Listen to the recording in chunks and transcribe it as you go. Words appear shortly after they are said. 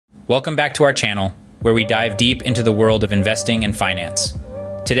Welcome back to our channel, where we dive deep into the world of investing and finance.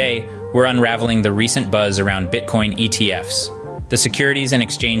 Today, we're unraveling the recent buzz around Bitcoin ETFs. The Securities and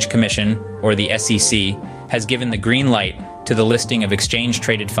Exchange Commission, or the SEC, has given the green light to the listing of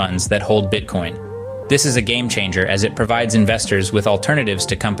exchange-traded funds that hold Bitcoin. This is a game changer as it provides investors with alternatives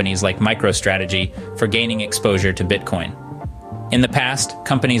to companies like MicroStrategy for gaining exposure to Bitcoin. In the past,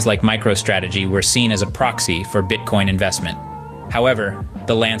 companies like MicroStrategy were seen as a proxy for Bitcoin investment. However,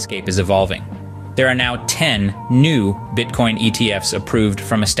 the landscape is evolving. There are now 10 new Bitcoin ETFs approved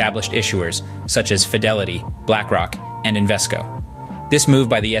from established issuers such as Fidelity, BlackRock, and Invesco. This move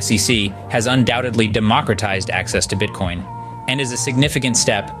by the SEC has undoubtedly democratized access to Bitcoin and is a significant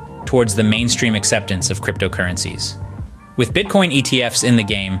step towards the mainstream acceptance of cryptocurrencies. With Bitcoin ETFs in the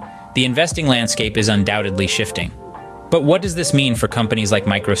game, the investing landscape is undoubtedly shifting. But what does this mean for companies like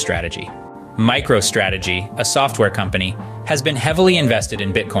MicroStrategy? MicroStrategy, a software company, has been heavily invested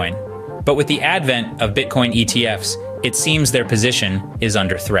in Bitcoin. But with the advent of Bitcoin ETFs, it seems their position is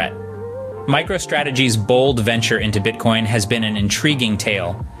under threat. MicroStrategy's bold venture into Bitcoin has been an intriguing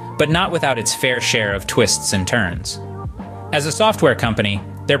tale, but not without its fair share of twists and turns. As a software company,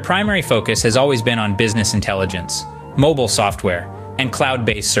 their primary focus has always been on business intelligence, mobile software, and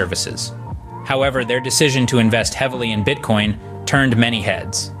cloud-based services. However, their decision to invest heavily in Bitcoin turned many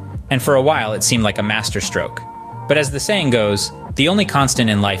heads, and for a while it seemed like a masterstroke. But as the saying goes, the only constant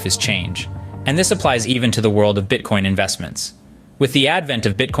in life is change, and this applies even to the world of Bitcoin investments. With the advent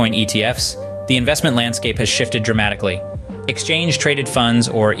of Bitcoin ETFs, the investment landscape has shifted dramatically. Exchange-traded funds,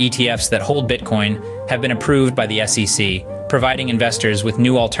 or ETFs that hold Bitcoin, have been approved by the SEC, providing investors with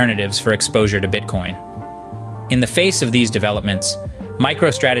new alternatives for exposure to Bitcoin. In the face of these developments,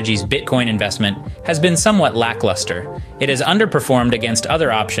 MicroStrategy's Bitcoin investment has been somewhat lackluster. It has underperformed against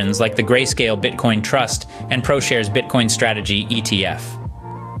other options like the Grayscale Bitcoin Trust and ProShares Bitcoin Strategy ETF.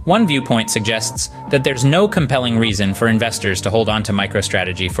 One viewpoint suggests that there's no compelling reason for investors to hold on to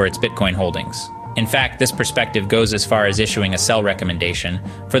MicroStrategy for its Bitcoin holdings. In fact, this perspective goes as far as issuing a sell recommendation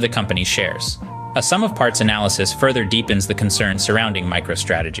for the company's shares. A sum of parts analysis further deepens the concern surrounding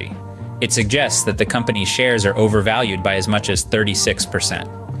MicroStrategy. It suggests that the company's shares are overvalued by as much as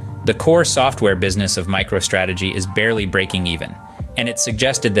 36%. The core software business of MicroStrategy is barely breaking even, and it's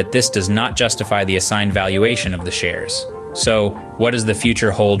suggested that this does not justify the assigned valuation of the shares. So, what does the future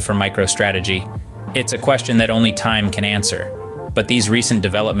hold for MicroStrategy? It's a question that only time can answer, but these recent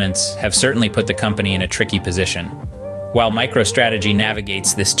developments have certainly put the company in a tricky position. While MicroStrategy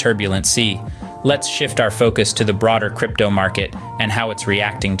navigates this turbulent sea, let's shift our focus to the broader crypto market and how it's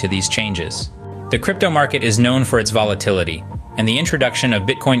reacting to these changes. The crypto market is known for its volatility, and the introduction of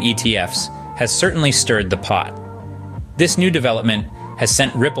Bitcoin ETFs has certainly stirred the pot. This new development has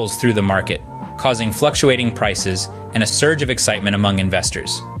sent ripples through the market, causing fluctuating prices and a surge of excitement among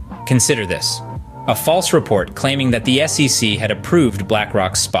investors. Consider this: a false report claiming that the SEC had approved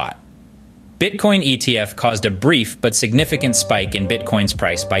BlackRock's spot. Bitcoin ETF caused a brief but significant spike in Bitcoin's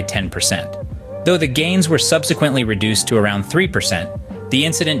price by 10%. Though the gains were subsequently reduced to around 3%, the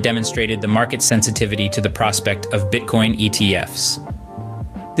incident demonstrated the market sensitivity to the prospect of Bitcoin ETFs.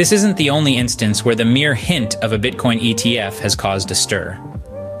 This isn't the only instance where the mere hint of a Bitcoin ETF has caused a stir.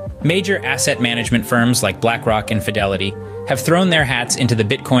 Major asset management firms like BlackRock and Fidelity have thrown their hats into the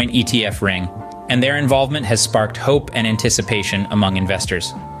Bitcoin ETF ring, and their involvement has sparked hope and anticipation among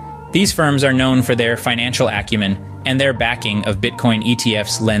investors. These firms are known for their financial acumen, and their backing of Bitcoin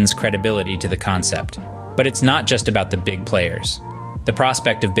ETFs lends credibility to the concept. But it's not just about the big players. The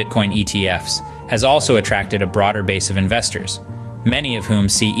prospect of Bitcoin ETFs has also attracted a broader base of investors, many of whom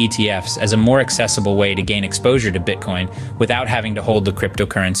see ETFs as a more accessible way to gain exposure to Bitcoin without having to hold the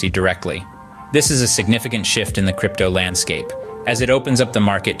cryptocurrency directly. This is a significant shift in the crypto landscape, as it opens up the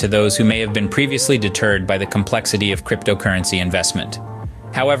market to those who may have been previously deterred by the complexity of cryptocurrency investment.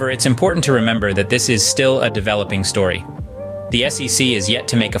 However, it's important to remember that this is still a developing story. The SEC is yet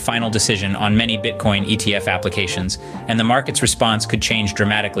to make a final decision on many Bitcoin ETF applications, and the market's response could change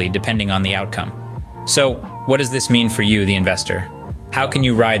dramatically depending on the outcome. So, what does this mean for you, the investor? How can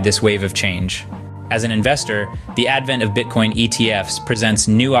you ride this wave of change? As an investor, the advent of Bitcoin ETFs presents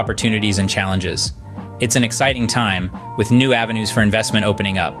new opportunities and challenges. It's an exciting time, with new avenues for investment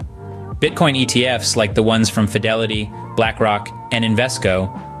opening up. Bitcoin ETFs, like the ones from Fidelity, BlackRock, and Invesco,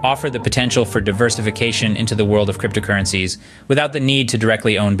 offer the potential for diversification into the world of cryptocurrencies without the need to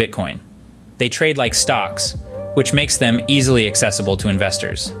directly own Bitcoin. They trade like stocks, which makes them easily accessible to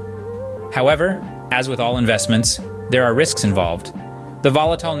investors. However, as with all investments, there are risks involved. The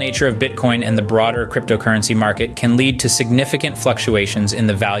volatile nature of Bitcoin and the broader cryptocurrency market can lead to significant fluctuations in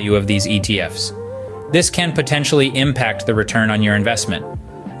the value of these ETFs. This can potentially impact the return on your investment.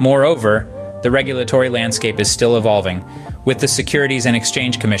 Moreover, the regulatory landscape is still evolving, with the Securities and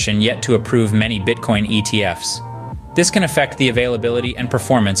Exchange Commission yet to approve many Bitcoin ETFs. This can affect the availability and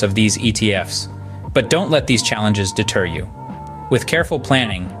performance of these ETFs, but don't let these challenges deter you. With careful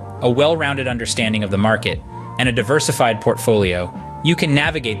planning, a well-rounded understanding of the market, and a diversified portfolio, you can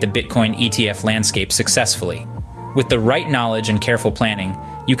navigate the Bitcoin ETF landscape successfully. With the right knowledge and careful planning,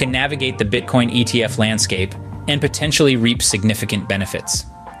 you can navigate the Bitcoin ETF landscape and potentially reap significant benefits.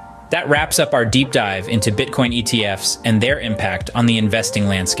 That wraps up our deep dive into Bitcoin ETFs and their impact on the investing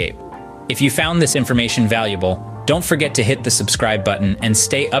landscape. If you found this information valuable, don't forget to hit the subscribe button and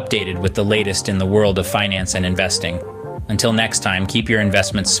stay updated with the latest in the world of finance and investing. Until next time, keep your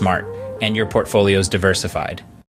investments smart and your portfolios diversified.